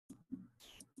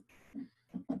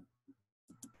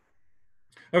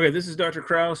Okay, this is Dr.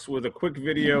 Kraus with a quick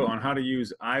video on how to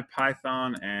use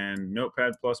IPython and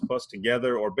Notepad++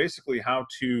 together, or basically how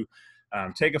to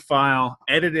take a file,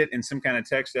 edit it in some kind of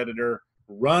text editor,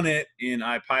 run it in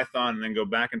IPython, and then go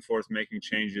back and forth making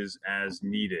changes as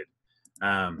needed.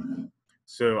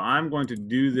 So I'm going to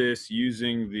do this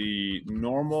using the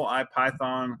normal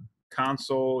IPython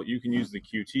console. You can use the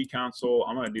Qt console.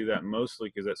 I'm going to do that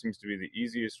mostly because that seems to be the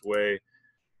easiest way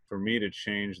for me to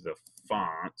change the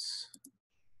fonts,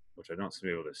 which I don't seem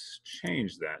to be able to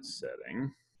change that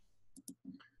setting.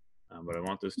 But I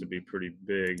want this to be pretty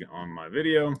big on my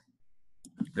video.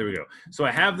 There we go. So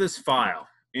I have this file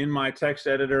in my text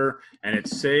editor, and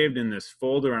it's saved in this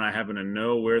folder, and I happen to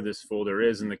know where this folder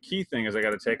is. And the key thing is I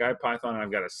got to take IPython, and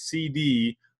I've got to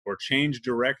CD or change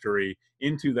directory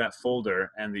into that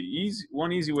folder. And the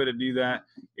one easy way to do that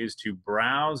is to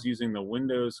browse using the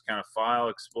Windows kind of File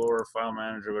Explorer, File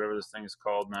Manager, whatever this thing is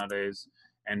called nowadays,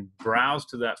 and browse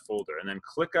to that folder. And then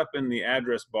click up in the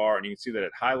address bar, and you can see that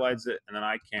it highlights it. And then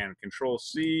I can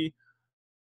Control-C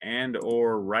and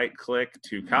or right-click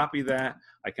to copy that.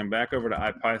 I come back over to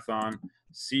IPython,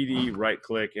 CD,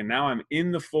 right-click, and now I'm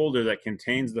in the folder that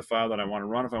contains the file that I want to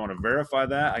run. If I want to verify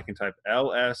that, I can type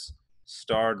ls*.py,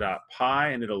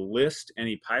 and it'll list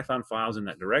any Python files in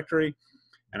that directory,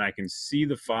 and I can see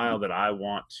the file that I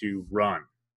want to run.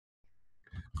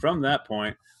 From that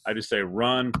point, I just say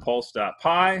run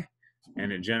pulse.py,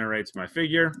 and it generates my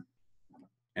figure.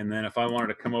 And then if I wanted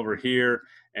to come over here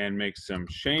and make some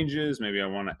changes, maybe I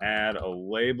want to add a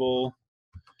label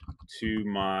to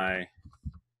my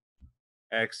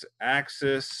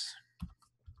x-axis,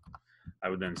 I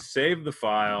would then save the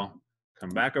file,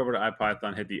 come back over to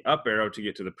IPython, hit the up arrow to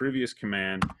get to the previous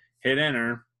command, hit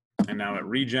enter, and now it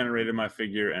regenerated my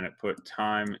figure and it put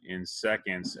time in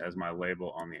seconds as my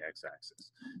label on the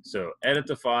x-axis. So edit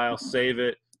the file, save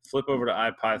it, flip over to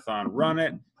IPython, run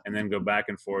it, and then go back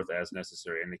and forth as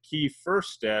necessary. And the key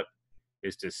first step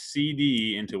is to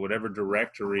CD into whatever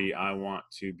directory I want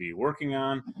to be working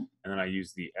on, and then I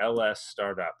use the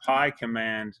ls*.py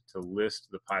command to list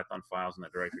the Python files in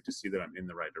that directory to see that I'm in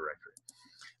the right directory.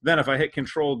 Then if I hit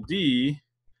Control-D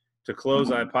to close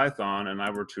IPython and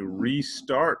I were to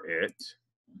restart it,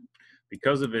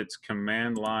 because of its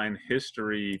command line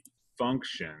history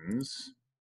functions,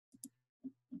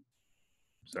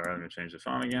 sorry, I'm going to change the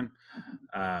font again.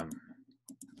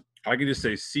 I can just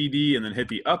say CD and then hit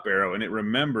the up arrow, and it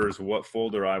remembers what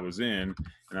folder I was in, and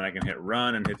then I can hit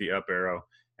run and hit the up arrow,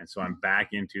 and so I'm back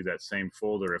into that same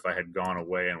folder if I had gone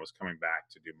away and was coming back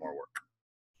to do more work.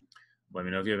 Let me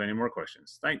know if you have any more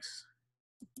questions. Thanks.